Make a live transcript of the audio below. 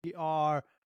We are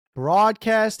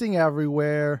broadcasting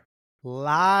everywhere,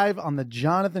 live on the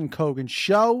Jonathan Kogan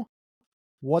Show.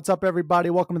 What's up, everybody?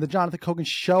 Welcome to the Jonathan Kogan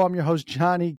Show. I'm your host,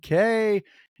 Johnny K.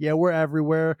 Yeah, we're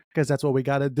everywhere because that's what we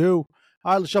got to do.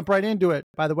 All right, let's jump right into it.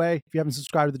 By the way, if you haven't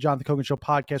subscribed to the Jonathan Kogan Show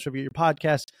podcast, review your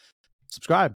podcast,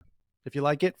 subscribe. If you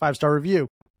like it, 5-star review.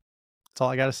 That's all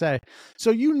I got to say.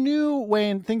 So you knew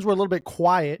when things were a little bit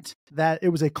quiet that it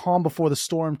was a calm before the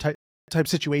storm type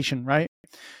situation, right?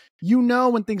 You know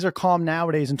when things are calm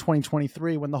nowadays in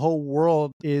 2023, when the whole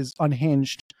world is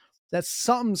unhinged, that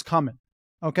something's coming,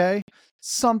 okay?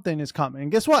 Something is coming.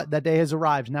 And guess what? That day has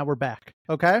arrived. Now we're back,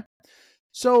 okay?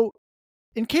 So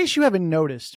in case you haven't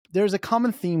noticed, there's a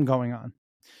common theme going on,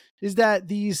 is that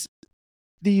these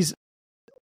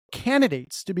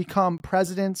candidates to become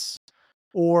presidents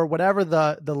or whatever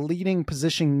the leading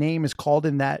position name is called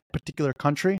in that particular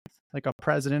country, like a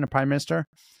president, a prime minister,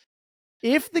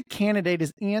 if the candidate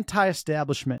is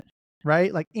anti-establishment,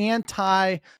 right? Like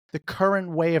anti the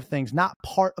current way of things, not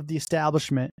part of the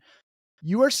establishment,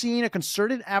 you are seeing a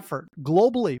concerted effort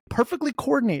globally, perfectly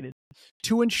coordinated,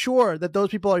 to ensure that those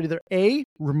people are either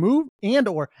removed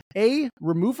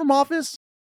from office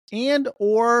and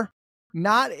or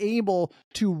not able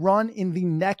to run in the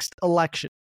next election.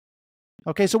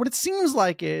 Okay, so what it seems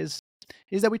like is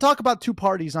that we talk about two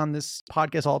parties on this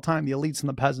podcast all the time, the elites and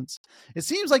the peasants. It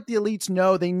seems like the elites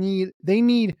know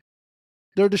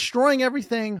they're destroying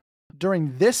everything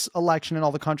during this election in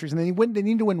all the countries, and they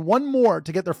need to win one more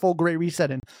to get their full great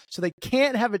reset in. So they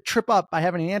can't have it trip up by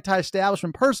having an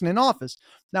anti-establishment person in office.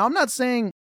 Now, I'm not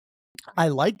saying I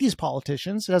like these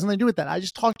politicians. It has nothing to do with that. I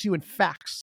just talk to you in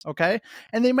facts, okay?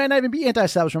 And they might not even be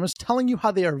anti-establishment. I'm just telling you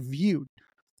how they are viewed.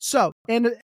 So,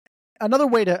 and another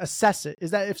way to assess it is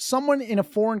that if someone in a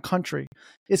foreign country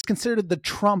is considered the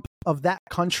Trump of that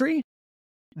country,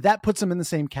 that puts them in the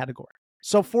same category.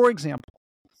 So, for example,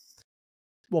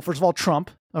 well, first of all, Trump,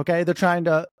 okay, they're trying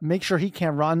to make sure he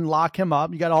can't run, lock him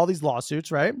up. You got all these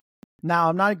lawsuits, right? Now,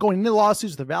 I'm not going into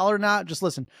lawsuits, they're valid or not. Just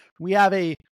listen, we have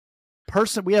a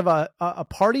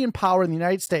party in power in the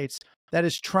United States that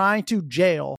is trying to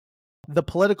jail the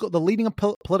leading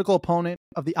political opponent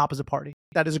of the opposite party.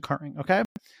 That is occurring, okay?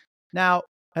 Now,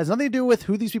 has nothing to do with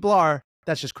who these people are.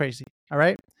 That's just crazy. All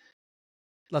right.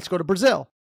 Let's go to Brazil,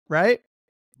 right?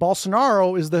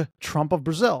 Bolsonaro is the Trump of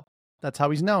Brazil. That's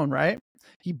how he's known, right?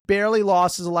 He barely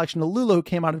lost his election to Lula, who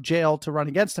came out of jail to run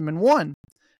against him and won.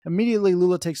 Immediately,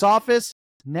 Lula takes office.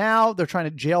 Now they're trying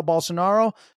to jail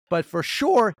Bolsonaro, but for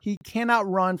sure, he cannot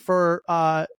run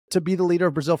to be the leader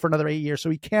of Brazil for another 8 years. So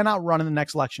he cannot run in the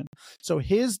next election. So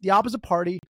the opposite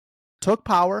party took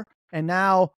power and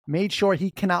now made sure he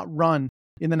cannot run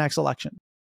in the next election.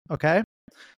 Okay?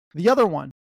 The other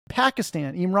one,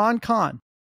 Pakistan, Imran Khan,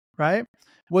 right,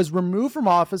 was removed from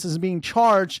office as being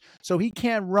charged, so he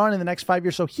can't run in the next 5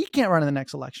 years, so he can't run in the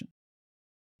next election.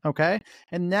 Okay?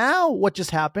 And now what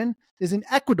just happened is in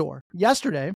Ecuador,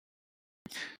 yesterday,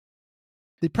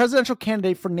 the presidential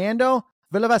candidate Fernando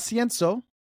Villavicencio,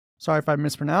 sorry if I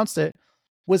mispronounced it,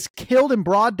 was killed in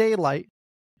broad daylight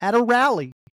at a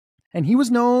rally. And he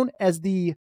was known as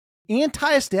the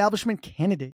anti-establishment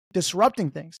candidate,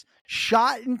 disrupting things,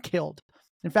 shot and killed.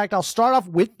 In fact, I'll start off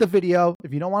with the video.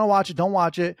 If you don't want to watch it, don't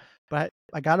watch it. But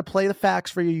I got to play the facts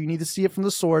for you. You need to see it from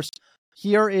the source.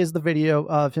 Here is the video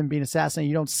of him being assassinated.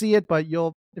 You don't see it, but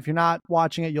if you're not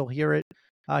watching it, you'll hear it.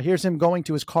 Here's him going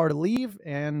to his car to leave,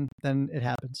 and then it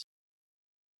happens.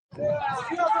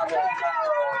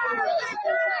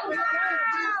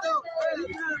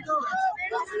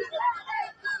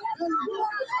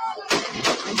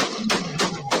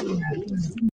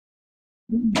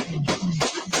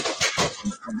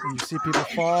 You see people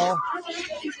fall,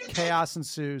 chaos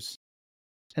ensues,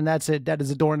 and that's it. That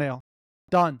is a doornail.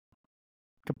 Done.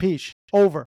 Capiche.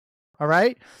 Over. All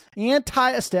right?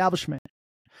 Anti-establishment.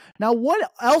 Now,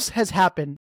 what else has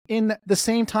happened in the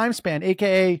same time span,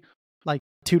 aka like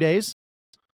 2 days?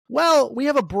 Well, we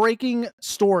have a breaking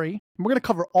story. We're going to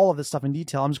cover all of this stuff in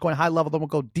detail. I'm just going high level, then we'll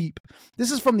go deep.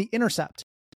 This is from The Intercept.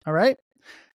 All right?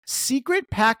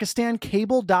 Secret Pakistan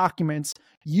cable documents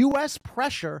U.S.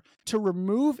 pressure to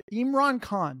remove Imran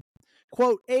Khan.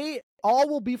 Quote, all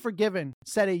will be forgiven,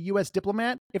 said a U.S.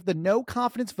 diplomat, if the no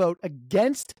confidence vote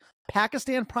against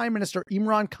Pakistan Prime Minister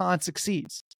Imran Khan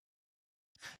succeeds.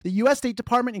 The U.S. State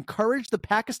Department encouraged the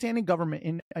Pakistani government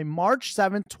in a March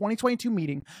 7, 2022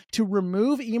 meeting to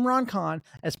remove Imran Khan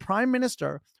as prime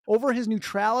minister over his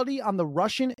neutrality on the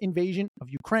Russian invasion of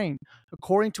Ukraine,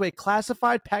 according to a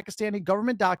classified Pakistani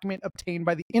government document obtained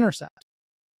by The Intercept.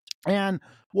 And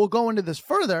we'll go into this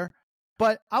further,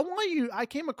 but I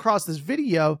came across this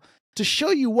video to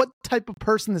show you what type of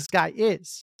person this guy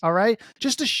is. All right.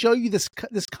 Just to show you this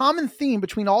common theme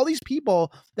between all these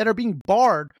people that are being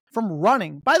barred from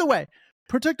running. By the way,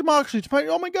 protect democracy.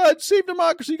 Oh my God, save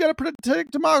democracy. You got to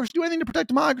protect democracy. Do anything to protect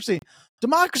democracy.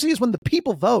 Democracy is when the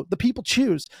people vote, the people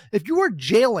choose. If you are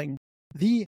jailing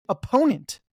the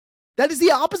opponent, that is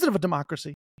the opposite of a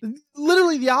democracy.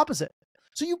 Literally the opposite.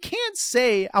 So you can't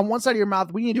say on one side of your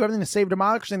mouth, we need to do everything to save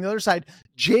democracy, and the other side,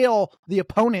 jail the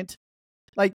opponent.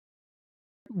 Like,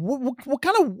 what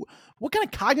kind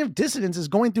of cognitive dissonance is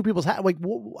going through people's head? Like,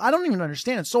 I don't even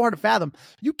understand. It's so hard to fathom.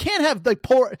 You can't have like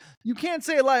you can't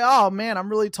say like, oh man, I'm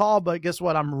really tall, but guess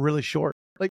what? I'm really short.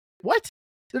 Like, what?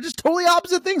 They're just totally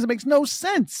opposite things. It makes no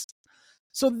sense.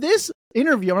 So this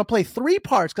interview, I'm going to play 3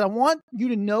 parts because I want you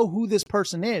to know who this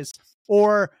person is,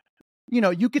 or,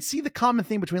 you could see the common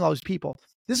theme between all these people.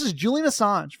 This is Julian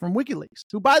Assange from WikiLeaks,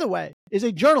 who, by the way, is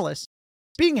a journalist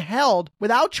being held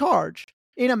without charge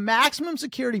in a maximum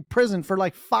security prison for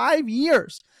like 5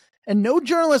 years, and no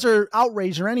journalists are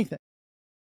outraged or anything.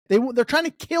 They're trying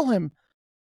to kill him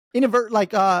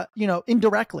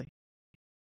indirectly.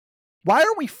 Why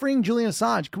aren't we freeing Julian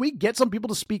Assange? Can we get some people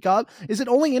to speak up? Is it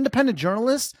only independent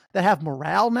journalists that have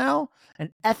morale now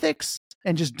and ethics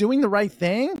and just doing the right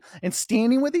thing and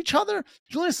standing with each other?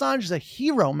 Julian Assange is a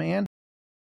hero, man.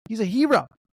 He's a hero.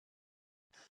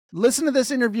 Listen to this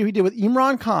interview he did with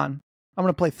Imran Khan. I'm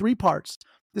going to play 3 parts.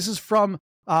 This is from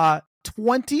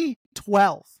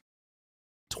 2012.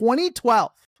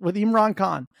 2012 with Imran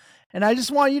Khan. And I just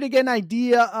want you to get an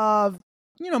idea of,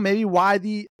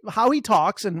 maybe how he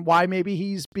talks and why maybe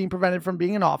he's being prevented from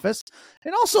being in office.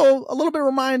 And also a little bit of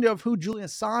reminder of who Julian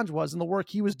Assange was and the work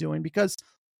he was doing, because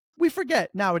we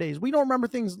forget nowadays. We don't remember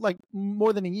things like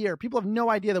more than a year. People have no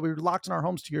idea that we were locked in our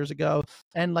homes 2 years ago.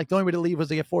 And like the only way to leave was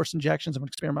to get forced injections of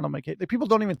experimental medication. Like, people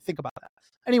don't even think about that.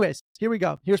 Anyways, here we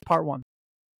go. Here's part 1.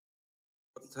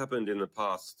 What's happened in the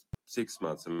past 6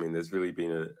 months? I mean, there's really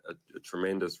been a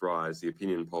tremendous rise. The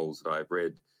opinion polls that I've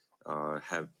read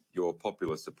have your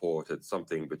popular support at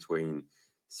something between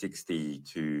 60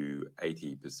 to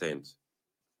 80%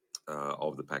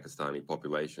 of the Pakistani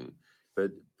population.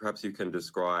 But perhaps you can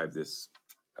describe this,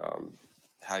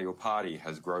 how your party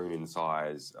has grown in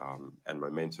size and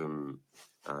momentum,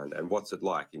 and what's it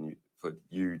like for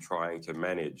you trying to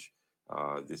manage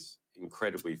this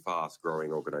incredibly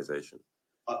fast-growing organization?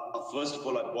 First of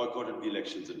all, I boycotted the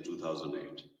elections in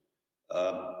 2008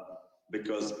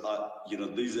 because,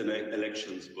 these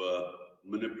elections were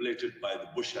manipulated by the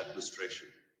Bush administration.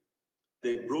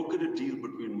 They brokered a deal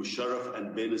between Musharraf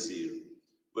and Benazir,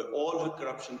 where all her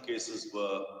corruption cases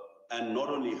were, and not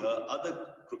only her, other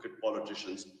crooked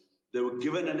politicians, they were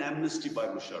given an amnesty by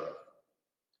Musharraf.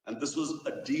 And this was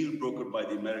a deal brokered by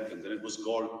the Americans, and it was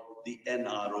called the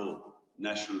NRO,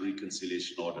 National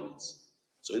Reconciliation Ordinance.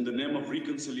 So in the name of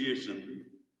reconciliation,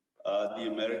 the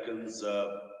Americans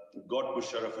got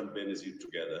Musharraf and Benazir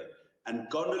together. And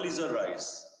Condoleezza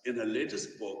Rice, in her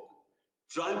latest book,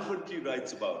 triumphantly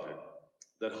writes about it,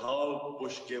 that how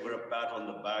Bush gave her a pat on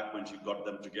the back when she got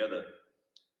them together.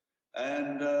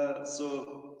 And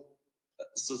so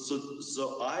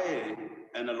I,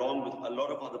 and along with a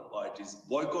lot of other parties,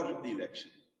 boycotted the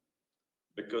election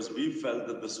because we felt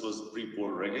that this was pre-poll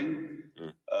rigging.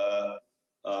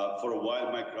 For a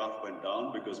while, my graph went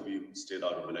down because we stayed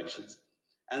out of elections.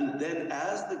 And then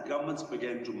as the governments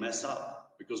began to mess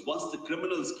up, because once the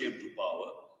criminals came to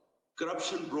power,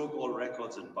 corruption broke all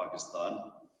records in Pakistan,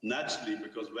 naturally,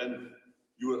 because when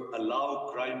you allow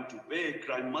crime to pay,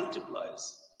 crime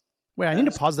multiplies. Wait, I need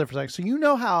to pause there for a second. So you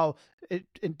know how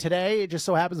today it just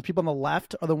so happens that people on the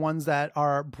left are the ones that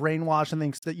are brainwashed and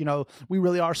thinks that, we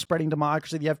really are spreading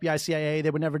democracy. The FBI, CIA, they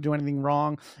would never do anything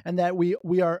wrong. And that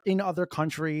we are in other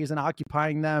countries and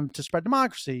occupying them to spread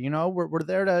democracy. We're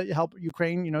there to help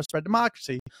Ukraine, spread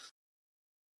democracy.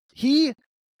 He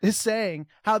is saying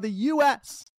how the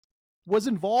U.S. was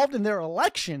involved in their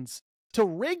elections to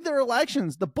rig their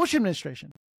elections. The Bush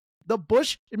administration.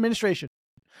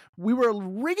 We were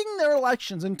rigging their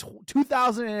elections in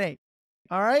 2008.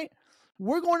 All right.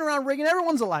 We're going around rigging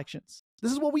everyone's elections.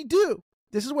 This is what we do.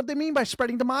 This is what they mean by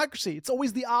spreading democracy. It's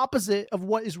always the opposite of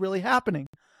what is really happening.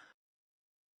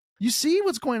 You see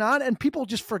what's going on and people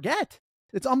just forget.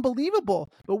 It's unbelievable.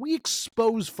 But we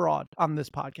expose fraud on this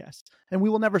podcast and we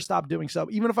will never stop doing so,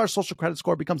 even if our social credit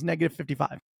score becomes negative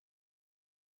 55.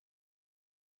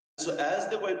 So as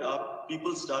they went up,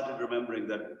 people started remembering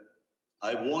that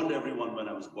I warned everyone when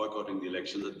I was boycotting the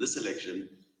election that this election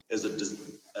is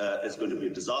going to be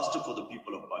a disaster for the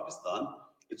people of Pakistan.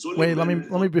 It's only Wait, let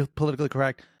me be politically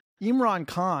correct. Imran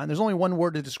Khan, there's only one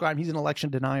word to describe him. He's an election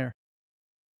denier.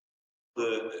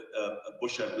 The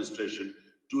Bush administration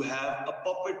to have a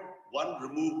puppet,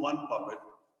 remove one puppet.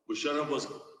 Musharraf was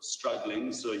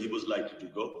struggling, so he was likely to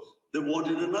go. They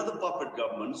wanted another puppet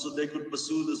government so they could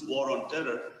pursue this war on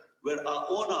terror, where our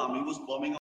own army was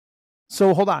bombing.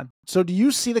 So hold on. So do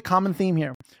you see the common theme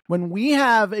here? When we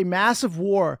have a massive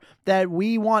war that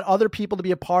we want other people to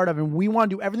be a part of, and we want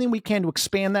to do everything we can to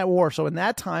expand that war. So in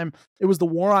that time, it was the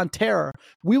war on terror.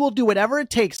 We will do whatever it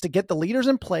takes to get the leaders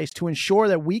in place to ensure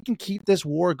that we can keep this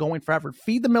war going forever,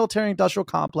 feed the military industrial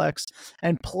complex,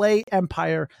 and play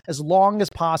empire as long as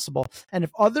possible. And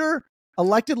if other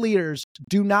elected leaders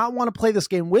do not want to play this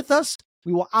game with us,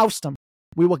 we will oust them.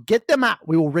 We will get them out.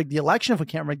 We will rig the election. If we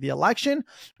can't rig the election,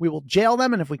 we will jail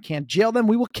them. And if we can't jail them,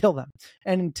 we will kill them.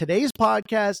 And in today's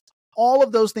podcast, all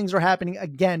of those things are happening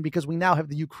again because we now have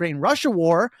the Ukraine-Russia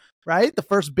war, right? The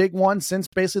first big one since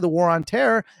basically the war on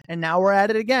terror. And now we're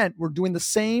at it again. We're doing the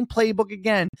same playbook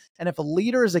again. And if a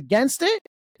leader is against it,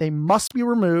 they must be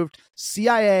removed.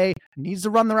 CIA needs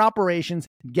to run their operations,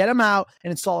 get them out,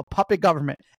 and install a puppet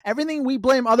government. Everything we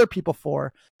blame other people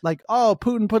for, like, oh,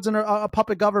 Putin puts in a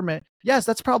puppet government. Yes,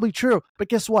 that's probably true. But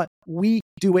guess what? We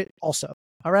do it also.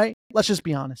 All right? Let's just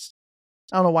be honest.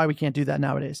 I don't know why we can't do that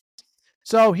nowadays.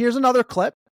 So here's another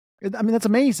clip. I mean, that's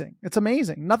amazing. It's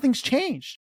amazing. Nothing's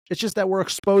changed. It's just that we're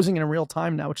exposing it in real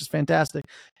time now, which is fantastic.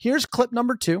 Here's clip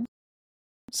number 2.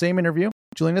 Same interview.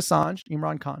 Julian Assange,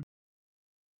 Imran Khan.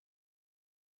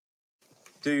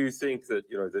 Do you think that,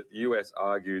 the US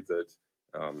argued that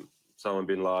Osama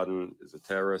bin Laden is a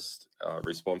terrorist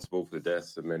responsible for the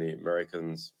deaths of many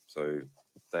Americans, so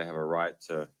they have a right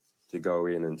to go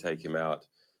in and take him out?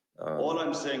 All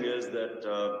I'm saying is that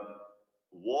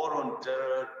war on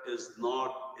terror is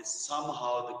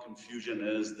somehow the confusion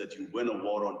is that you win a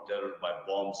war on terror by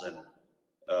bombs and,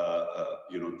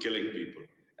 killing people.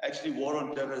 Actually, war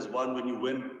on terror is won when you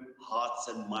win hearts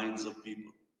and minds of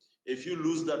people. If you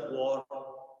lose that war,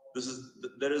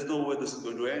 there is no way this is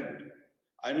going to end.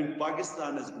 I mean,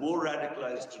 Pakistan is more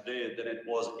radicalized today than it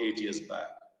was 8 years back.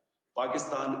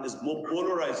 Pakistan is more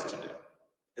polarized today.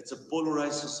 It's a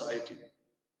polarized society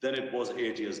than it was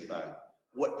 8 years back.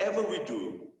 Whatever we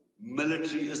do,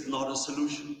 military is not a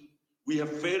solution. We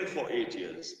have failed for 8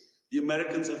 years. The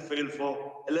Americans have failed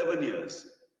for 11 years.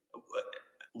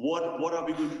 What are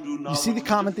we going to do now? You see the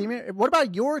common theme here? What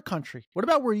about your country? What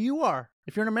about where you are?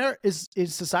 If you're in America,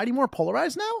 is society more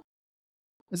polarized now?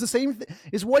 Is the same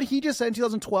is what he just said in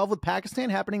 2012 with Pakistan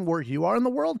happening where you are in the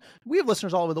world? We have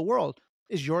listeners all over the world.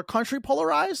 Is your country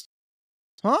polarized?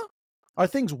 Huh? Are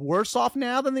things worse off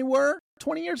now than they were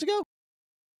 20 years ago?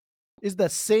 Is the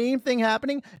same thing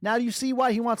happening? Now do you see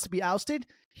why he wants to be ousted?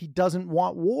 He doesn't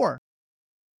want war.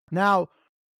 Now,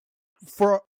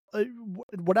 for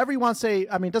whatever you want to say,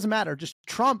 I mean, it doesn't matter. Just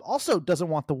Trump also doesn't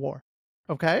want the war.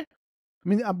 Okay? I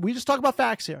mean, we just talk about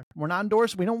facts here. We're not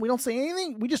endorsed. We don't say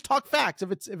anything. We just talk facts.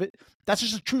 That's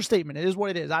just a true statement. It is what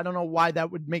it is. I don't know why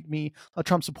that would make me a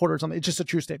Trump supporter or something. It's just a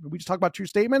true statement. We just talk about true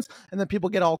statements, and then people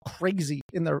get all crazy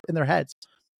in their heads.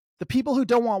 The people who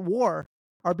don't want war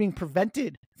are being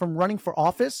prevented from running for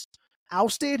office,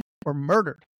 ousted, or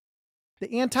murdered.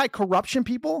 The anti-corruption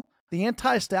people, the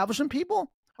anti-establishment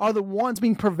people, are the ones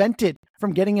being prevented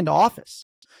from getting into office.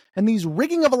 And these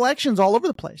rigging of elections all over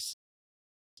the place.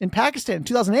 In Pakistan in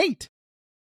 2008.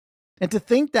 And to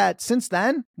think that since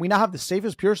then, we now have the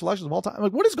safest, purest elections of all time.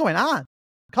 Like, what is going on?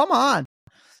 Come on.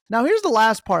 Now, here's the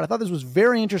last part. I thought this was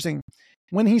very interesting.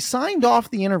 When he signed off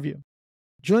the interview,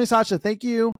 Julian Assange said, thank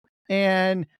you.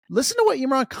 And listen to what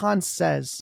Imran Khan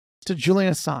says to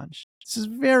Julian Assange. This is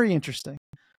very interesting.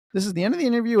 This is the end of the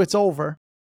interview. It's over.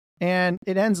 And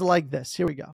it ends like this. Here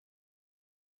we go.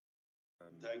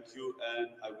 Thank you. And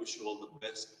I wish you all the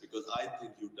best because I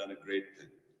think you've done a great thing.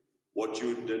 What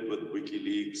you did with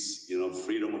WikiLeaks,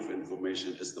 freedom of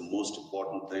information is the most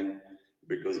important thing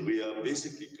because we are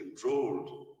basically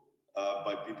controlled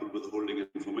by people withholding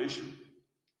information.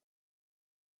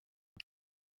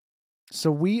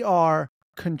 So we are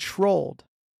controlled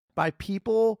by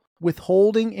people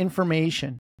withholding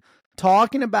information,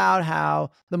 talking about how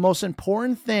the most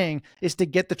important thing is to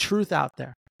get the truth out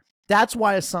there. That's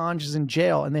why Assange is in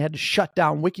jail and they had to shut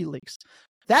down WikiLeaks.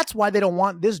 That's why they don't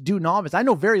want this dude in office. I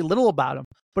know very little about him,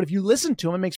 but if you listen to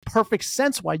him, it makes perfect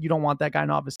sense why you don't want that guy in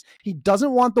office. He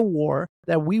doesn't want the war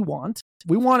that we want.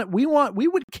 We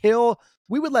would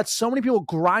let so many people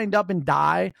grind up and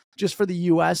die just for the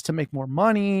US to make more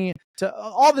money, to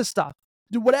all this stuff.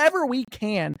 Do whatever we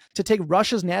can to take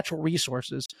Russia's natural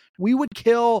resources. We would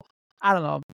kill, I don't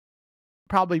know,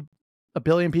 probably 1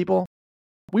 billion people.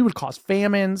 We would cause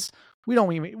famines.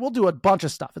 We'll do a bunch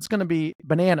of stuff. It's going to be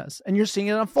bananas. And you're seeing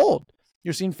it unfold.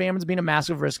 You're seeing famines being a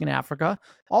massive risk in Africa.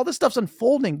 All this stuff's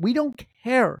unfolding. We don't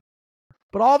care.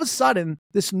 But all of a sudden,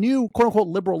 this new quote unquote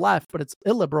liberal left, but it's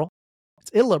illiberal,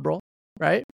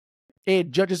 right?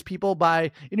 It judges people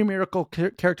by numerical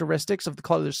characteristics of the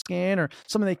color of their skin or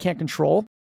something they can't control,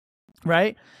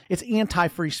 right? It's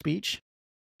anti-free speech,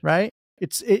 right?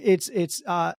 It's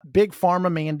big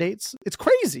pharma mandates. It's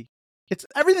crazy.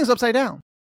 Everything's upside down.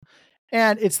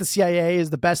 And it's the CIA is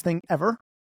the best thing ever.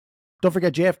 Don't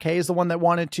forget JFK is the one that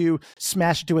wanted to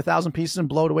smash it to 1,000 pieces and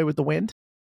blow it away with the wind.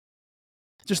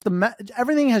 Just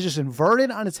everything has just inverted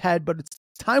on its head, but it's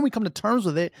time we come to terms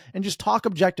with it and just talk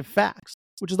objective facts,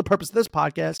 which is the purpose of this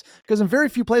podcast, because in very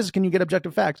few places can you get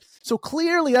objective facts. So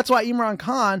clearly that's why Imran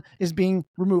Khan is being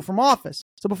removed from office.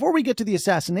 So before we get to the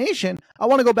assassination, I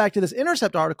want to go back to this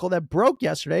Intercept article that broke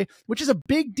yesterday, which is a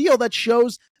big deal that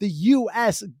shows the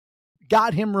U.S.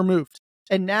 got him removed.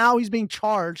 And now he's being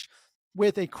charged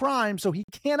with a crime, so he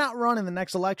cannot run in the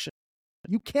next election.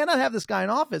 You cannot have this guy in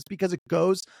office because it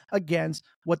goes against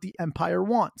what the empire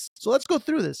wants. So let's go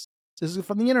through this. This is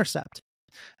from the Intercept.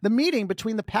 The meeting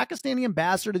between the Pakistani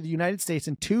ambassador to the United States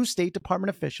and two State Department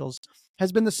officials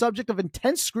has been the subject of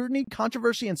intense scrutiny,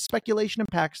 controversy, and speculation in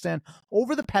Pakistan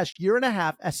over the past year and a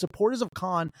half as supporters of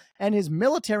Khan and his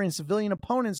military and civilian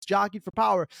opponents jockeyed for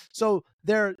power. So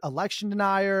they're election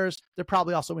deniers. They're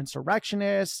probably also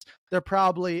insurrectionists. They're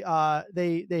probably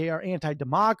they are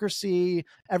anti-democracy.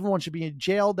 Everyone should be in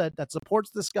jail that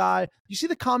supports this guy. You see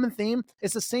the common theme?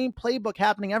 It's the same playbook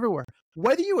happening everywhere.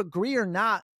 Whether you agree or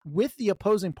not with the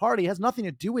opposing party has nothing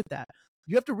to do with that.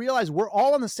 You have to realize we're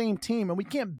all on the same team and we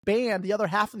can't ban the other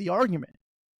half of the argument.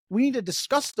 We need to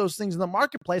discuss those things in the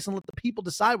marketplace and let the people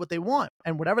decide what they want.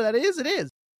 And whatever that is, it is.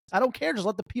 I don't care. Just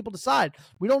let the people decide.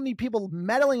 We don't need people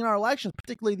meddling in our elections,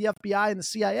 particularly the FBI and the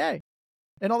CIA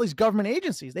and all these government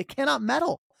agencies. They cannot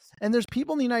meddle. And there's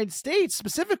people in the United States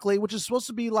specifically, which is supposed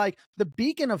to be like the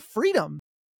beacon of freedom,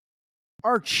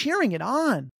 are cheering it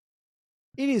on.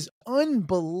 It is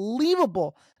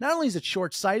unbelievable. Not only is it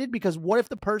short-sighted, because what if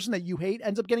the person that you hate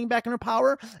ends up getting back into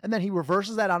power and then he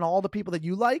reverses that on all the people that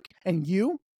you like and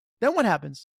you? Then what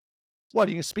happens? What,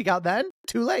 are you going to speak out then?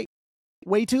 Too late.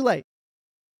 Way too late.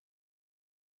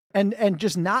 And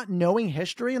just not knowing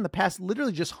history in the past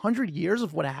literally just 100 years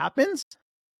of what happens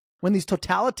when these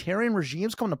totalitarian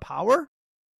regimes come to power.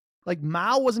 Like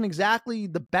Mao wasn't exactly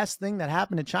the best thing that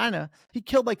happened in China. He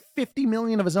killed like 50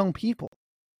 million of his own people.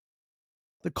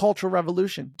 The Cultural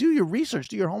Revolution. Do your research.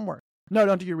 Do your homework. No,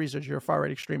 don't do your research. You're a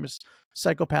far-right extremist,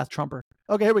 psychopath Trumper.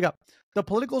 Okay, here we go. The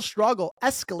political struggle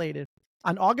escalated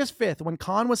on August 5th when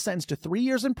Khan was sentenced to 3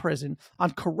 years in prison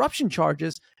on corruption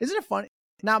charges. Isn't it funny?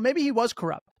 Now, maybe he was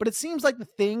corrupt, but it seems like the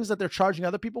things that they're charging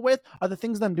other people with are the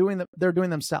things they're doing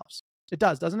themselves. It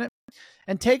does, doesn't it?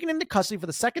 And taken into custody for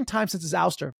the second time since his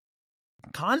ouster,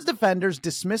 Khan's defenders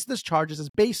dismissed this charges as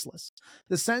baseless.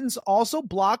 The sentence also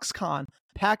blocks Khan,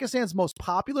 Pakistan's most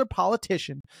popular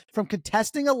politician, from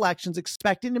contesting elections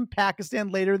expected in Pakistan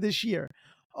later this year.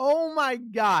 Oh my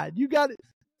God. You got it.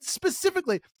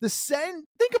 Specifically,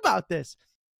 think about this.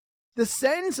 The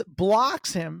sentence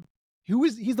blocks him.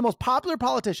 He's the most popular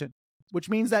politician, which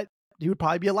means that he would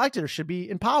probably be elected or should be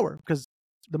in power because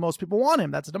the most people want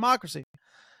him. That's a democracy.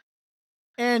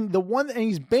 And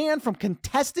he's banned from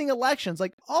contesting elections.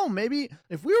 Like, oh, maybe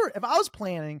if I was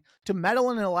planning to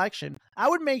meddle in an election, I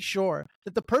would make sure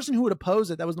that the person who would oppose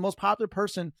it, that was the most popular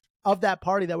person of that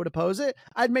party that would oppose it,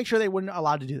 I'd make sure they wouldn't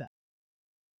allow to do that.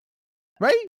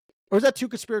 Right? Or is that too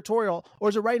conspiratorial? Or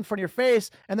is it right in front of your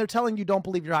face and they're telling you don't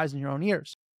believe your eyes and your own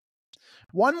ears?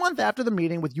 1 month after the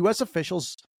meeting with U.S.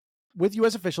 officials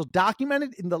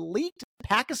documented in the leaked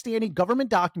Pakistani government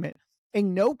document, a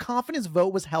no-confidence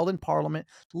vote was held in parliament,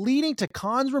 leading to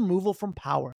Khan's removal from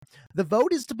power. The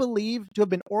vote is believed to have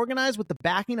been organized with the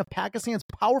backing of Pakistan's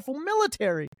powerful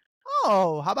military.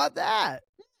 Oh, how about that?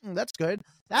 That's good.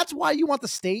 That's why you want the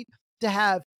state to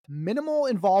have minimal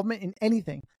involvement in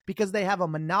anything, because they have a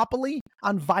monopoly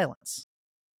on violence.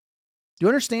 Do you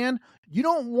understand? You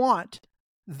don't want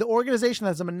the organization that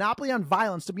has a monopoly on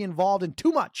violence to be involved in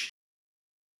too much.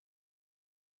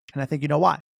 And I think you know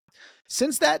why.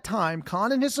 Since that time,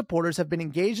 Khan and his supporters have been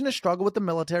engaged in a struggle with the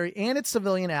military and its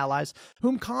civilian allies,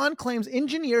 whom Khan claims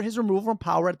engineered his removal from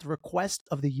power at the request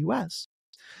of the U.S.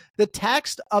 The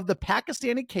text of the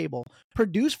Pakistani cable,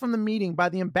 produced from the meeting by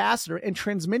the ambassador and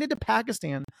transmitted to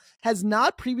Pakistan, has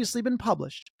not previously been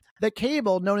published. The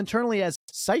cable, known internally as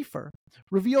Cipher,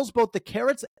 reveals both the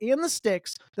carrots and the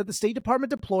sticks that the State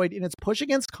Department deployed in its push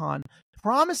against Khan,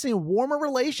 promising warmer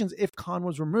relations if Khan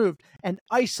was removed and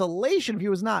isolation if he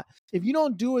was not. If you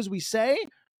don't do as we say,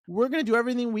 we're going to do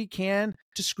everything we can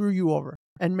to screw you over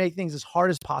and make things as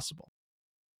hard as possible.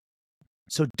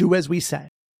 So do as we say.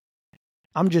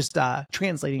 I'm just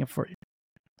translating it for you.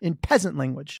 in peasant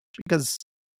language, because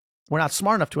we're not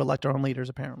smart enough to elect our own leaders,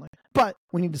 apparently. But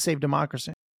we need to save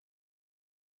democracy.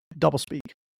 Doublespeak.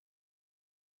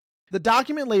 The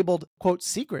document labeled, quote,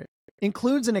 secret,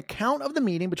 includes an account of the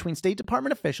meeting between State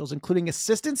Department officials, including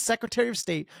Assistant Secretary of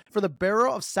State for the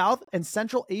Bureau of South and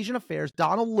Central Asian Affairs,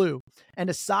 Donald Liu, and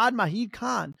Asad Mahid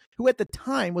Khan, who at the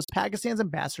time was Pakistan's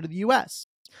ambassador to the U.S.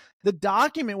 The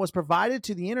document was provided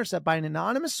to The Intercept by an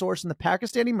anonymous source in the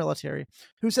Pakistani military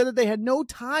who said that they had no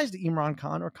ties to Imran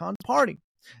Khan or Khan's party.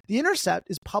 The Intercept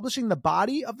is publishing the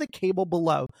body of the cable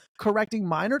below, correcting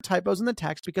minor typos in the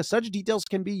text because such details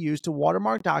can be used to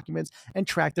watermark documents and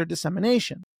track their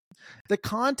dissemination. The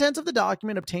contents of the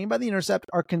document obtained by The Intercept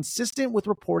are consistent with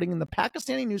reporting in the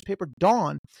Pakistani newspaper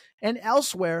Dawn and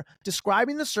elsewhere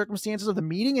describing the circumstances of the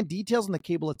meeting and details in the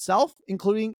cable itself,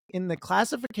 including in the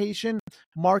classification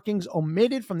markings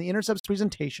omitted from The Intercept's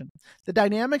presentation. The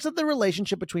dynamics of the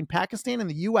relationship between Pakistan and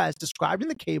the U.S. described in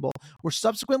the cable were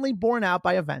subsequently borne out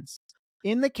by events.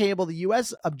 In the cable, the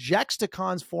U.S. objects to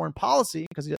Khan's foreign policy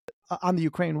on the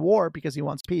Ukraine war because he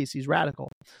wants peace. He's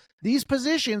radical. These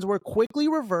positions were quickly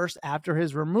reversed after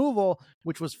his removal,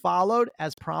 which was followed,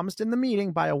 as promised in the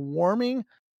meeting, by a warning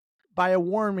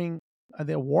between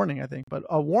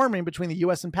the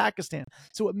U.S. and Pakistan.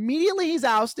 So immediately he's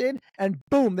ousted, and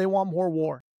boom, they want more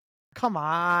war. Come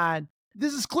on.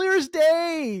 This is clear as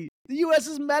day. The U.S.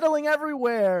 is meddling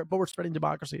everywhere, but we're spreading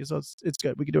democracy, so it's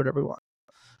good. We can do whatever we want.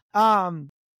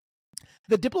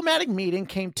 The diplomatic meeting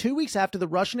came 2 weeks after the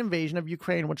Russian invasion of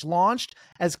Ukraine, which launched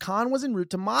as Khan was en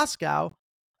route to Moscow,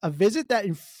 a visit that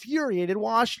infuriated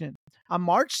Washington. On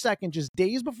March 2nd, just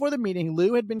days before the meeting,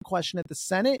 Liu had been questioned at the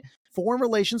Senate Foreign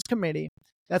Relations Committee.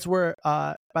 That's where,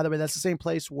 by the way, that's the same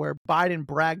place where Biden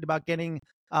bragged about getting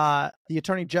the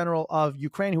Attorney General of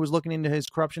Ukraine, who was looking into his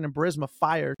corruption in Burisma,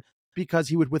 fired because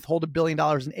he would withhold $1 billion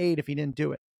in aid if he didn't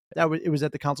do it. It was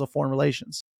at the Council of Foreign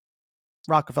Relations.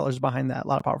 Rockefeller's behind that. A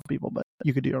lot of powerful people, but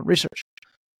you could do your own research.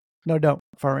 No, don't.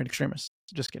 Far-right extremists.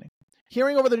 Just kidding.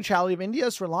 Hearing over the neutrality of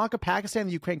India, Sri Lanka, Pakistan, and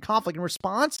the Ukraine conflict in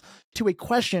response to a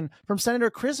question from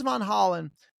Senator Chris Van Hollen,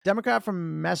 Democrat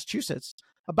from Massachusetts,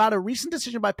 about a recent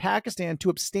decision by Pakistan to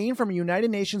abstain from a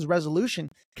United Nations resolution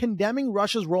condemning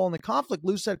Russia's role in the conflict,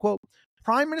 Liu said, quote,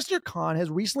 Prime Minister Khan has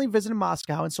recently visited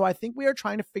Moscow, and so I think we are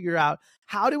trying to figure out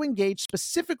how to engage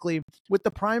specifically with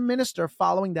the Prime Minister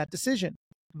following that decision.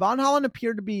 Von Hollen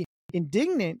appeared to be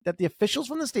indignant that the officials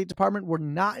from the State Department were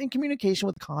not in communication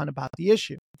with Khan about the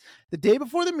issue. The day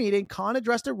before the meeting, Khan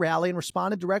addressed a rally and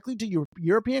responded directly to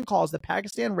European calls that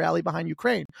Pakistan rally behind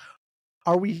Ukraine.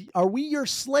 Are we your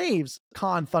slaves?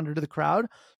 Khan thundered to the crowd.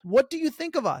 What do you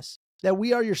think of us? That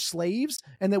we are your slaves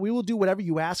and that we will do whatever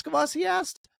you ask of us, he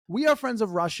asked. We are friends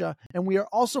of Russia, and we are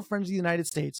also friends of the United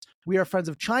States. We are friends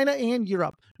of China and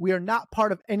Europe. We are not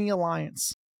part of any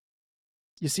alliance.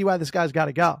 You see why this guy's got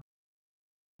to go.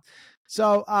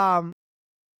 So,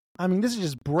 this is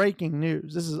just breaking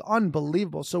news. This is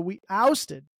unbelievable. So we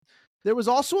ousted. There was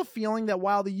also a feeling that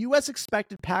while the U.S.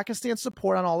 expected Pakistan's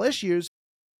support on all issues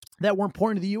that were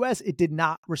important to the U.S., it did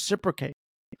not reciprocate.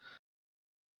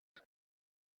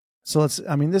 So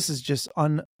this is just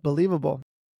unbelievable.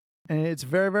 And it's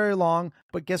very, very long.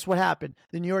 But guess what happened?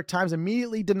 The New York Times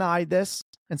immediately denied this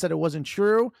and said it wasn't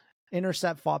true.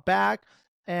 Intercept fought back.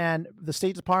 And the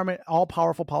State Department, all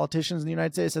powerful politicians in the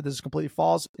United States, said this is completely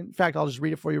false. In fact, I'll just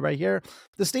read it for you right here.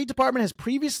 The State Department has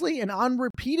previously and on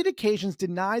repeated occasions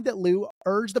denied that Liu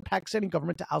urged the Pakistani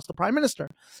government to oust the prime minister.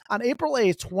 On April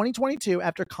 8th, 2022,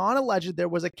 after Khan alleged there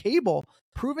was a cable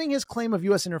proving his claim of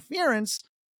U.S. interference,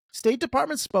 State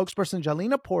Department spokesperson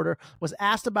Jalina Porter was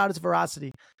asked about its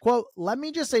veracity. Quote, let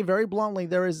me just say very bluntly,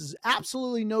 there is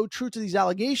absolutely no truth to these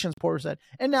allegations, Porter said.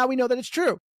 And now we know that it's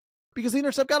true because the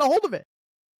Intercept got a hold of it.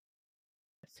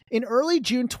 In early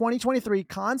June 2023,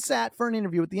 Khan sat for an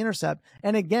interview with The Intercept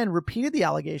and again repeated the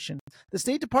allegation. The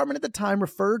State Department at the time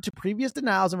referred to previous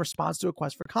denials in response to a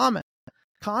request for comment.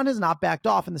 Khan has not backed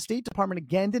off, and the State Department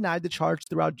again denied the charge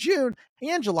throughout June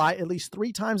and July at least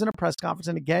 3 times in a press conference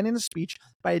and again in a speech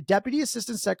by a Deputy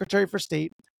Assistant Secretary for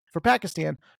State for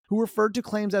Pakistan, who referred to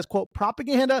claims as, quote,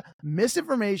 propaganda,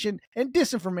 misinformation, and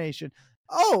disinformation.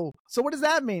 Oh, so what does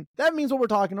that mean? That means what we're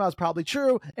talking about is probably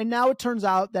true. And now it turns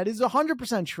out that is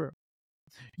 100% true.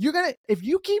 If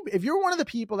you're one of the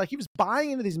people that keeps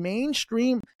buying into these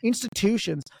mainstream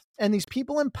institutions and these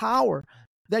people in power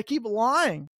that keep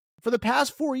lying for the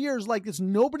past 4 years like it's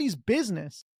nobody's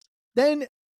business, then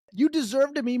you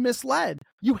deserve to be misled.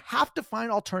 You have to find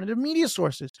alternative media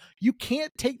sources. You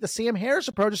can't take the Sam Harris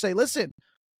approach and say, listen,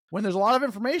 when there's a lot of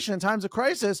information in times of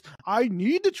crisis, I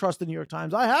need to trust the New York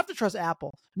Times. I have to trust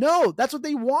Apple. No, that's what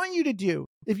they want you to do.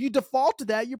 If you default to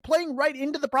that, you're playing right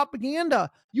into the propaganda.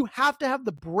 You have to have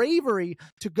the bravery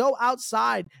to go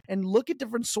outside and look at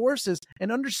different sources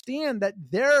and understand that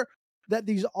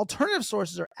these alternative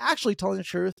sources are actually telling the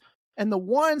truth, and the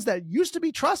ones that used to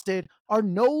be trusted are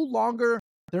no longer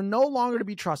to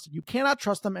be trusted. You cannot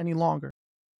trust them any longer.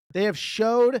 They have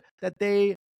showed that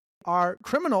they are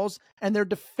criminals, and they're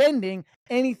defending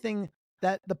anything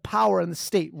that the power and the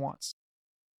state wants.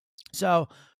 So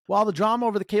while the drama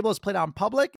over the cable is played out in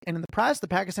public and in the press, the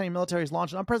Pakistani military has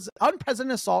launched an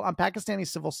unprecedented assault on Pakistani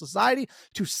civil society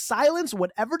to silence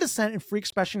whatever dissent and free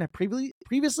expression had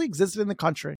previously existed in the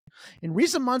country. In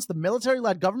recent months, the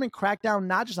military-led government cracked down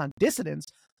not just on dissidents,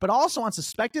 but also on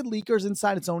suspected leakers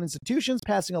inside its own institutions,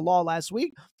 passing a law last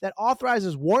week that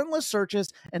authorizes warrantless searches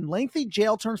and lengthy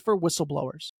jail terms for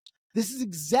whistleblowers. This is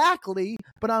exactly,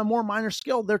 but on a more minor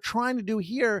scale, they're trying to do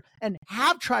here and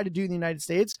have tried to do in the United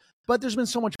States, but there's been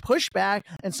so much pushback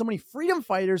and so many freedom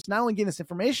fighters not only getting this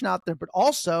information out there, but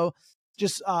also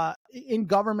just in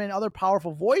government, other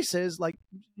powerful voices, like,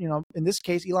 in this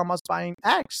case, Elon Musk buying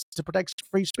X to protect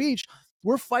free speech.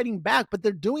 We're fighting back, but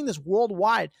they're doing this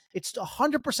worldwide. It's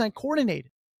 100%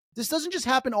 coordinated. This doesn't just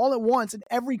happen all at once in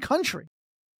every country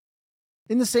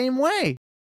in the same way.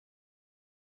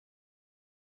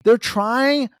 They're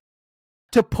trying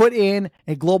to put in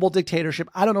a global dictatorship.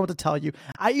 I don't know what to tell you.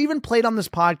 I even played on this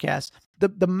podcast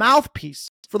the mouthpiece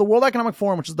for the World Economic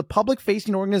Forum, which is the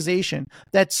public-facing organization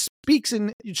that speaks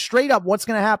in straight up what's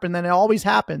going to happen, then it always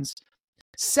happens,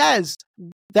 says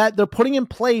that they're putting in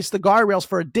place the guardrails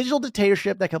for a digital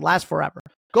dictatorship that could last forever.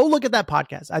 Go look at that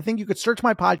podcast. I think you could search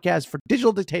my podcast for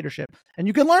digital dictatorship, and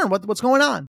you can learn what's going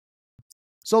on.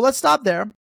 So let's stop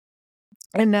there.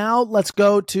 And now let's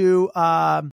go to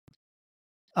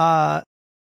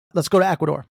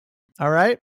Ecuador. All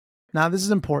right. Now this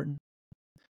is important.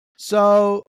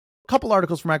 So a couple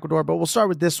articles from Ecuador, but we'll start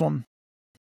with this one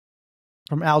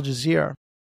from Al Jazeera.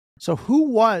 So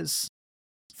who was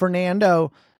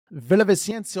Fernando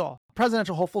Villavicencio,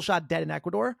 presidential hopeful, shot dead in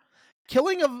Ecuador?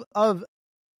 Killing of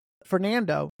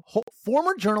Fernando,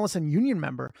 former journalist and union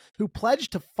member who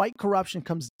pledged to fight corruption,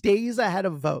 comes days ahead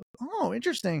of vote. Oh,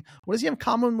 interesting. What does he have in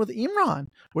common with Imran?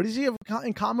 What does he have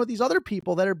in common with these other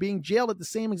people that are being jailed at the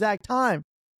same exact time?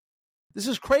 This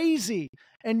is crazy.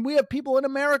 And we have people in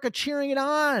America cheering it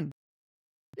on.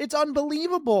 It's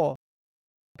unbelievable.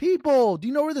 People, do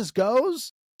you know where this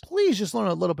goes? Please just learn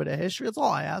a little bit of history. That's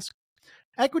all I ask.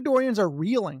 Ecuadorians are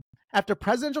reeling after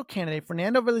presidential candidate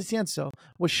Fernando Villavicencio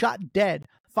was shot dead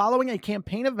following a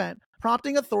campaign event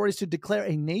prompting authorities to declare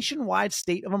a nationwide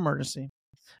state of emergency.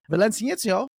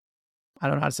 Villavicencio, I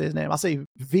don't know how to say his name, I'll say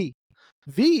V,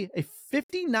 a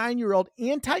 59-year-old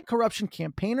anti-corruption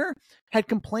campaigner, had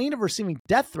complained of receiving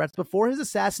death threats before his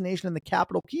assassination in the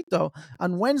capital, Quito,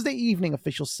 on Wednesday evening,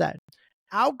 officials said.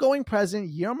 Outgoing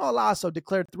President Guillermo Lasso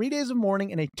declared 3 days of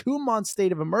mourning and a 2-month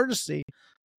state of emergency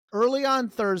early on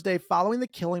Thursday following the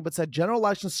killing, but said general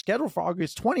elections scheduled for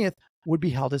August 20th would be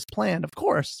held as planned. Of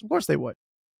course they would.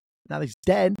 Now that he's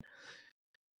dead.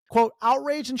 Quote,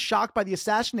 outraged and shocked by the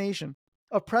assassination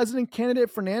of President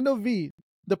candidate Fernando V,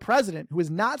 the president, who is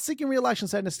not seeking re-election,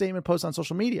 said in a statement posted on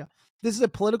social media. This is a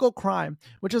political crime,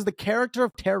 which has the character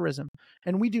of terrorism,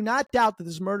 and we do not doubt that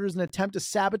this murder is an attempt to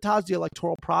sabotage the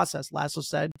electoral process, Lasso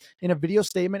said in a video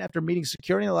statement after meeting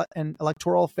security and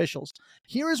electoral officials.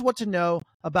 Here is what to know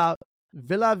about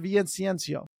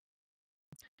Villavicencio.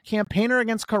 Campaigner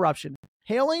against corruption.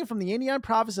 Hailing from the Indian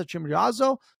province of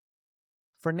Chimborazo,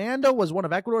 Fernando was one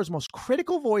of Ecuador's most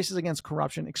critical voices against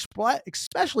corruption,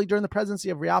 especially during the presidency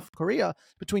of Rafael Correa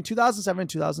between 2007 and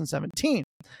 2017.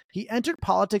 He entered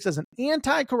politics as an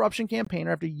anti-corruption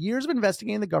campaigner after years of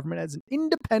investigating the government as an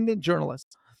independent journalist.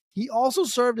 He also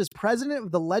served as president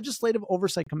of the Legislative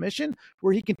Oversight Commission,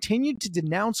 where he continued to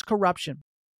denounce corruption.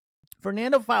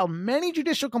 Fernando filed many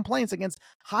judicial complaints against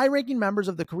high-ranking members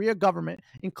of the Correa government,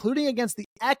 including against the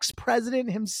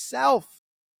ex-president himself.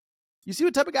 You see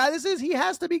what type of guy this is? He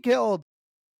has to be killed.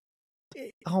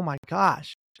 Oh my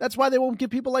gosh. That's why they won't give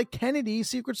people like Kennedy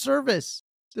Secret Service.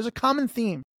 There's a common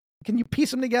theme. Can you piece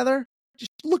them together?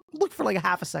 Just look for like a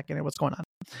half a second at what's going on.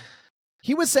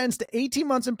 He was sentenced to 18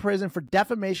 months in prison for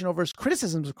defamation over his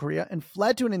criticisms of Korea and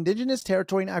fled to an indigenous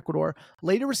territory in Ecuador,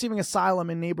 later receiving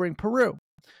asylum in neighboring Peru.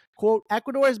 Quote,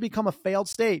 Ecuador has become a failed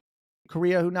state.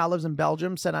 Korea, who now lives in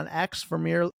Belgium, said on X,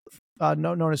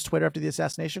 known as Twitter after the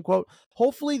assassination, quote,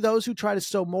 hopefully those who try to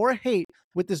sow more hate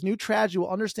with this new tragedy will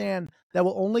understand that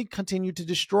will only continue to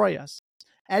destroy us.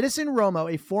 Edison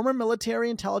Romo, a former military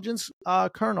intelligence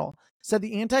colonel, said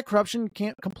the anti-corruption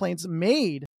complaints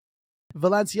made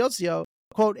Valenciosio,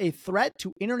 quote, a threat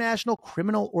to international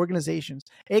criminal organizations,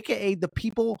 aka the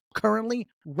people currently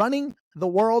running the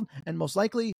world and most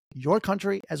likely your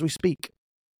country as we speak.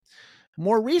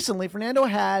 More recently, Fernando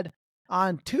had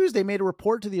on Tuesday made a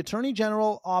report to the Attorney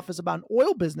General office about an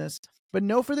oil business, but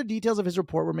no further details of his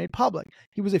report were made public.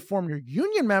 He was a former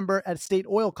union member at state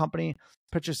oil company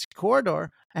Petroecuador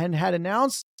and had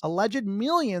announced alleged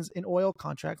millions in oil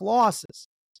contract losses.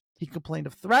 He complained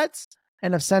of threats,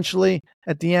 and essentially,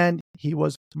 at the end, he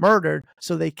was murdered,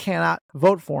 so they cannot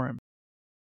vote for him.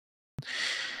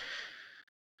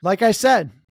 Like I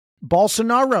said,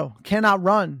 Bolsonaro cannot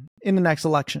run in the next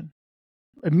election.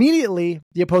 Immediately,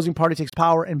 the opposing party takes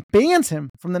power and bans him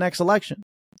from the next election.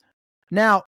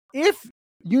 Now, if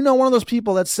you know one of those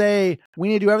people that say we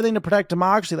need to do everything to protect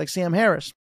democracy, like Sam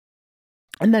Harris,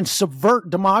 and then subvert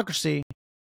democracy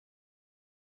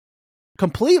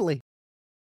completely,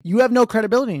 you have no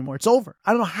credibility anymore. It's over.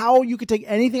 I don't know how you could take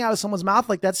anything out of someone's mouth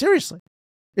like that seriously.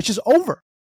 It's just over.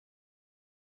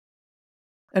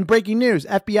 And breaking news,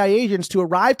 FBI agents to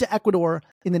arrive to Ecuador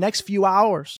in the next few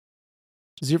hours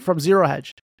from Zero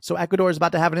Hedge. So Ecuador is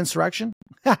about to have an insurrection?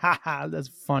 That's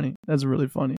funny. That's really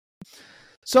funny.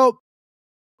 So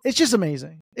it's just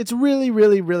amazing. It's really,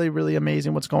 really, really, really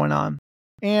amazing what's going on.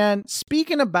 And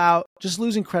speaking about just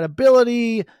losing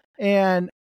credibility and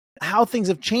how things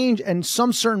have changed and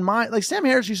some certain mind, like Sam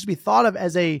Harris used to be thought of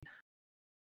as a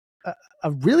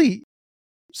really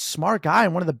smart guy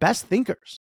and one of the best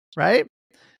thinkers, right?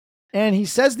 And he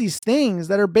says these things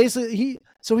that are basically,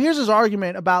 so here's his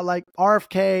argument about like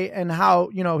RFK and how,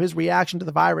 you know, his reaction to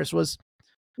the virus was,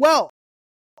 well,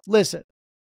 listen,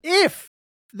 if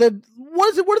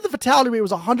what if the fatality rate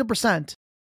was 100%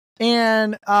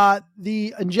 and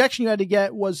the injection you had to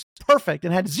get was perfect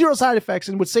and had zero side effects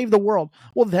and would save the world,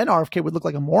 well, then RFK would look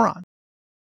like a moron.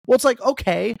 Well, it's like,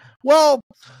 okay, well,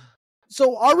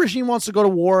 so our regime wants to go to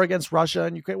war against Russia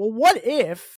and Ukraine. Well, what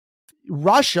if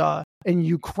Russia and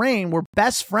Ukraine were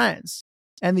best friends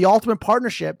and the ultimate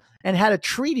partnership and had a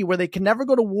treaty where they can never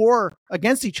go to war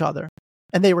against each other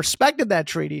and they respected that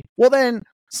treaty? Well, then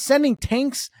sending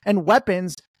tanks and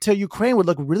weapons to Ukraine would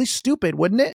look really stupid,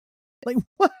 wouldn't it? Like,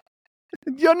 what?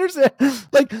 Do you understand?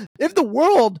 Like, if the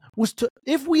world was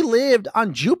if we lived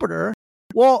on Jupiter,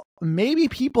 well, maybe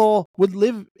people would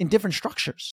live in different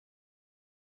structures.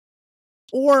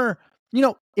 Or, you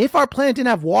know, if our planet didn't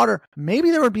have water,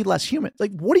 maybe there would be less humans.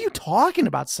 Like, what are you talking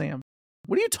about, Sam?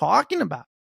 What are you talking about?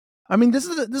 I mean, this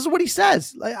is what he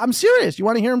says. Like, I'm serious. You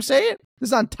want to hear him say it? This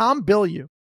is on Tom Bilyeu.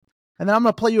 And then I'm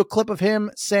going to play you a clip of him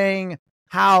saying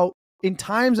how in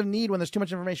times of need, when there's too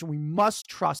much information, we must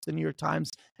trust the New York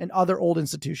Times and other old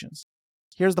institutions.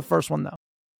 Here's the first one, though.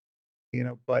 You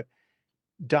know, but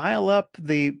dial up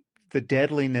the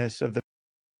deadliness of the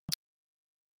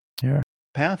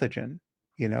pathogen.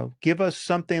 You know, give us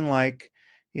something like,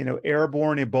 you know,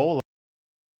 airborne Ebola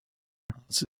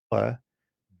that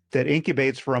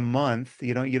incubates for a month.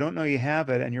 You don't know you have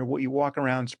it, and you walk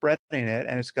around spreading it,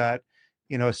 and it's got,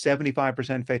 you know, a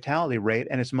 75% fatality rate,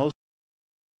 and it's mostly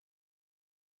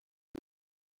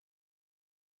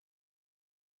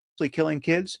killing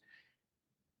kids.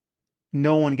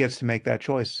 No one gets to make that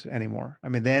choice anymore. I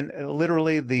mean, then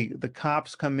literally the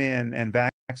cops come in and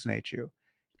vaccinate you.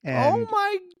 And oh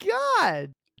my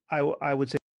God. I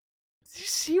would say, you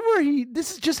see where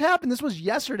this has just happened. This was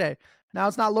yesterday. Now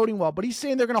it's not loading well, but he's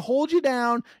saying they're going to hold you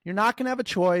down. You're not going to have a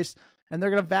choice, and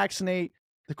they're going to vaccinate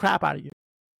the crap out of you.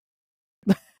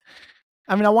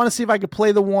 I mean, I want to see if I could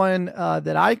play the one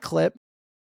that I clip,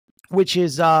 which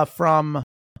is from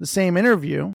the same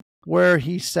interview where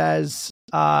he says,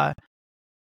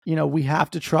 you know, we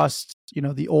have to trust, you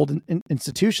know, the old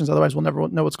institutions. Otherwise, we'll never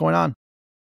know what's going on.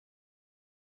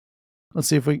 Let's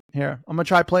see if I'm going to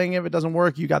try playing it. If it doesn't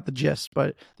work, you got the gist,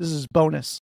 but this is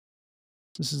bonus.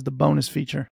 This is the bonus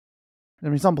feature. I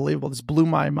mean, it's unbelievable. This blew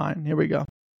my mind. Here we go.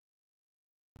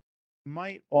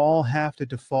 Might all have to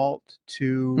default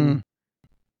to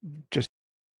just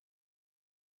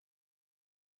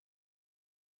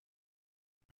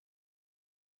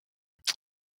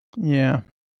yeah.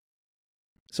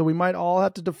 So we might all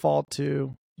have to default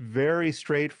to very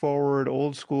straightforward,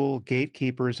 old school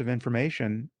gatekeepers of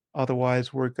information.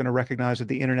 Otherwise, we're going to recognize that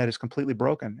the internet is completely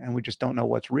broken and we just don't know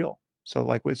what's real. So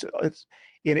like it's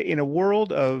in a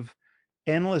world of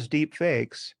endless deep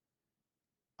fakes,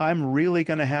 I'm really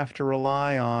going to have to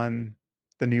rely on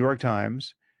the New York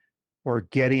Times or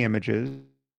Getty Images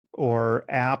or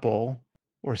Apple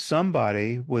or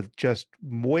somebody with just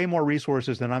way more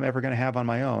resources than I'm ever going to have on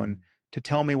my own to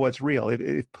tell me what's real.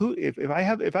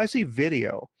 If I see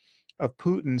video of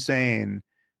Putin saying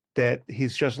that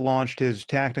he's just launched his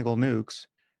tactical nukes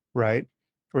right?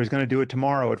 Or he's going to do it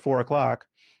tomorrow at 4 o'clock.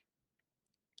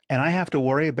 And I have to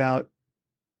worry about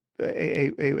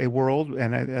a world,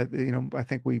 and I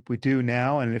think we do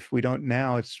now, and if we don't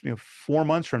now, it's 4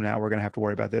 months from now we're going to have to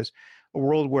worry about this. A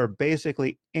world where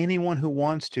basically anyone who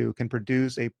wants to can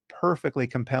produce a perfectly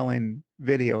compelling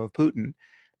video of Putin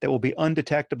that will be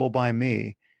undetectable by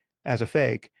me as a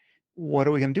fake. What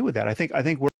are we going to do with that? I think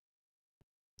we're.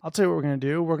 I'll tell you what we're going to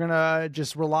do. We're going to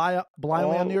just rely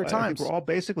blindly on New York Times. I think we're all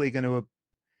basically going to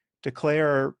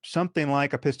declare something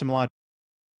like epistemological.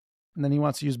 And then he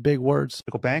wants to use big words.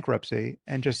 Bankruptcy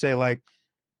and just say, like,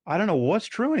 I don't know what's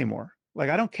true anymore. Like,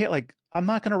 I don't care. Like, I'm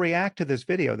not going to react to this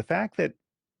video. The fact that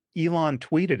Elon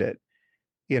tweeted it,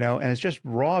 and it's just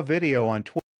raw video on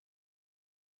Twitter.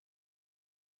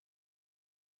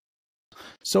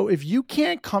 So if you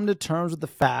can't come to terms with the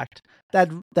fact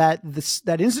that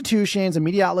institutions and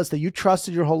media outlets that you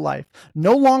trusted your whole life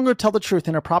no longer tell the truth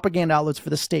and are propaganda outlets for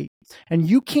the state, and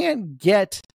you can't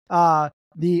get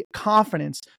the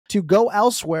confidence to go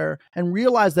elsewhere and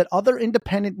realize that other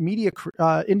independent media,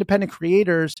 independent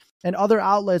creators and other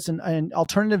outlets and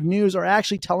alternative news are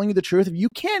actually telling you the truth, if you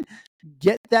can't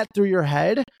get that through your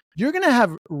head, you're going to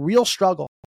have real struggle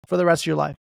for the rest of your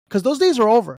life, because those days are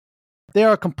over. They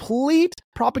are complete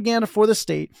propaganda for the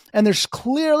state, and there's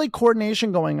clearly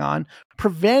coordination going on,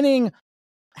 preventing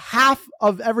half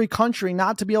of every country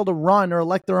not to be able to run or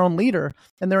elect their own leader.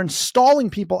 And they're installing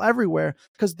people everywhere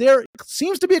because there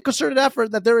seems to be a concerted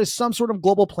effort that there is some sort of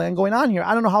global plan going on here.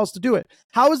 I don't know how else to do it.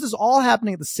 How is this all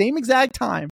happening at the same exact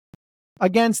time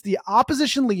against the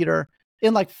opposition leader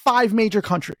in like 5 major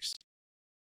countries?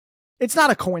 It's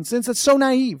not a coincidence. It's so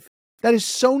naive. That is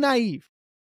so naive.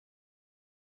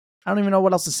 I don't even know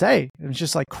what else to say. It's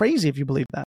just like crazy if you believe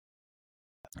that.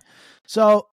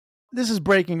 So this is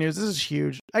breaking news. This is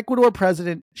huge. Ecuador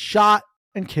president shot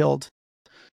and killed.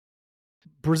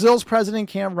 Brazil's president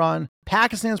can't run.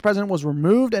 Pakistan's president was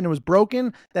removed, and it was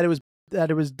broken that it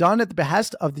was done at the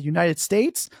behest of the United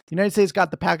States. The United States got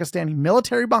the Pakistani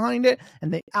military behind it,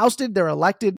 and they ousted their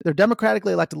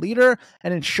democratically elected leader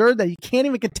and ensured that he can't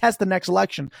even contest the next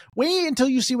election. Wait until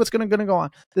you see what's going to go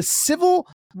on. The civil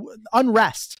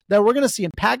unrest that we're going to see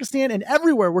in Pakistan and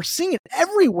everywhere. We're seeing it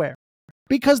everywhere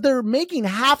because they're making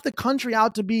half the country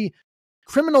out to be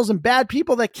criminals and bad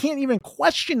people that can't even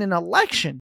question an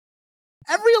election.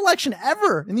 Every election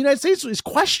ever in the United States is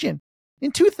questioned.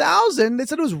 In 2000, they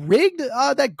said it was rigged,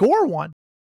 that Gore won.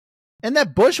 And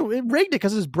that Bush rigged it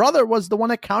because his brother was the one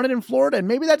that counted in Florida. And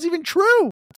maybe that's even true.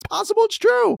 It's possible it's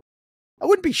true. I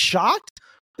wouldn't be shocked.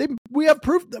 We have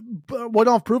proof. We don't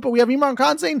have proof, but we have Imran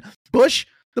Khan saying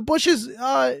the Bushes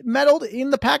meddled in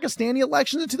the Pakistani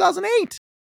elections in 2008.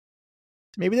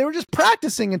 Maybe they were just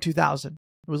practicing in 2000.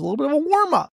 It was a little bit of a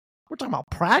warm-up. We're talking about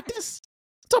practice?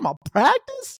 We're talking about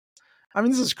practice? I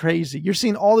mean, this is crazy. You're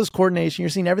seeing all this coordination. You're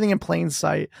seeing everything in plain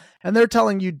sight. And they're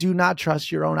telling you, do not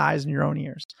trust your own eyes and your own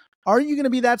ears. Are you going to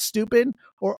be that stupid?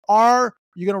 Or are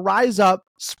you going to rise up,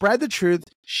 spread the truth,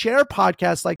 share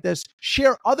podcasts like this,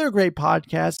 share other great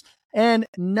podcasts, and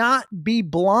not be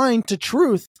blind to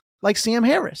truth like Sam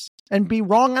Harris and be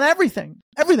wrong on everything?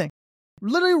 Everything.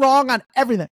 Literally wrong on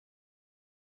everything.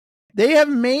 They have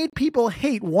made people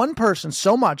hate one person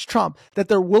so much, Trump, that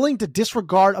they're willing to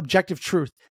disregard objective truth.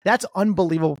 That's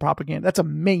unbelievable propaganda. That's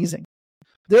amazing.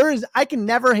 I can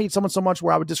never hate someone so much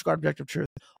where I would disregard objective truth.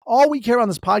 All we care on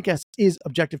this podcast is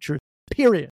objective truth,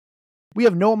 period. We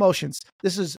have no emotions.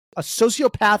 This is a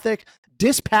sociopathic,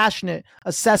 dispassionate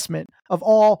assessment of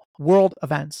all world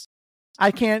events.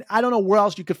 I don't know where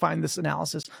else you could find this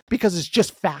analysis because it's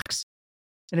just facts.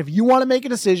 And if you want to make a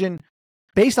decision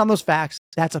based on those facts,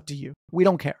 that's up to you. We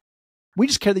don't care. We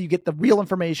just care that you get the real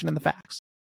information and the facts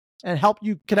and help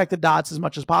you connect the dots as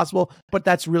much as possible. But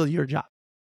that's really your job.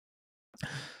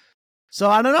 So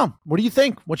I don't know. What do you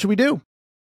think? What should we do?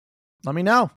 Let me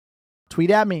know.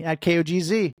 Tweet at me at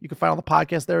KOGZ. You can find all the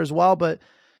podcasts there as well. But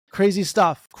crazy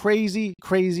stuff. Crazy,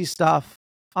 crazy stuff.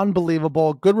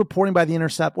 Unbelievable. Good reporting by The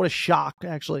Intercept. What a shock,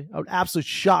 actually. An absolute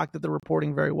shock that they're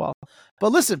reporting very well.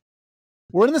 But listen,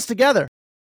 we're in this together.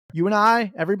 You and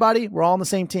I, everybody, we're all on the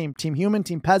same team. Team Human,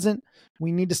 Team Peasant.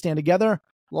 We need to stand together,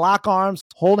 lock arms,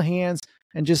 hold hands,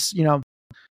 and just,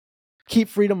 keep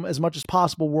freedom as much as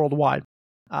possible worldwide.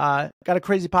 Got a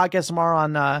crazy podcast tomorrow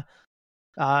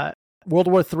on World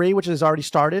War III, which has already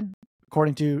started,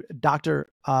 according to Dr.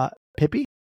 Pippi,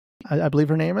 I believe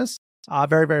her name is.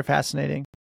 Very, very fascinating.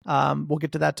 We'll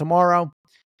get to that tomorrow.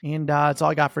 And that's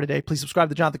all I got for today. Please subscribe to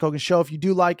the Jonathan Kogan Show if you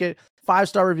do like it.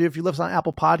 5-star review if you listen on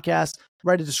Apple Podcasts.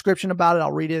 Write a description about it.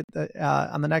 I'll read it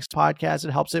on the next podcast.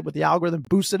 It helps it with the algorithm,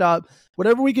 boost it up.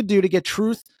 Whatever we could do to get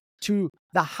truth to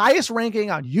the highest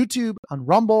ranking on YouTube, on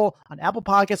Rumble, on Apple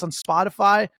Podcasts, on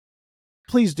Spotify,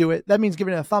 please do it. That means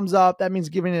giving it a thumbs up. That means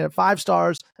giving it 5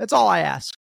 stars. That's all I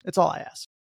ask. That's all I ask.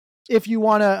 If you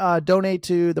want to donate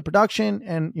to the production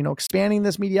and, expanding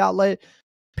this media outlet,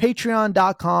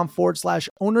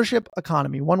 patreon.com/ownership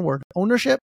economy. One word,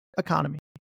 ownership economy.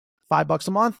 $5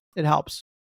 a month. It helps.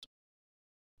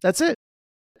 That's it.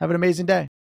 Have an amazing day.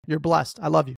 You're blessed. I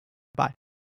love you.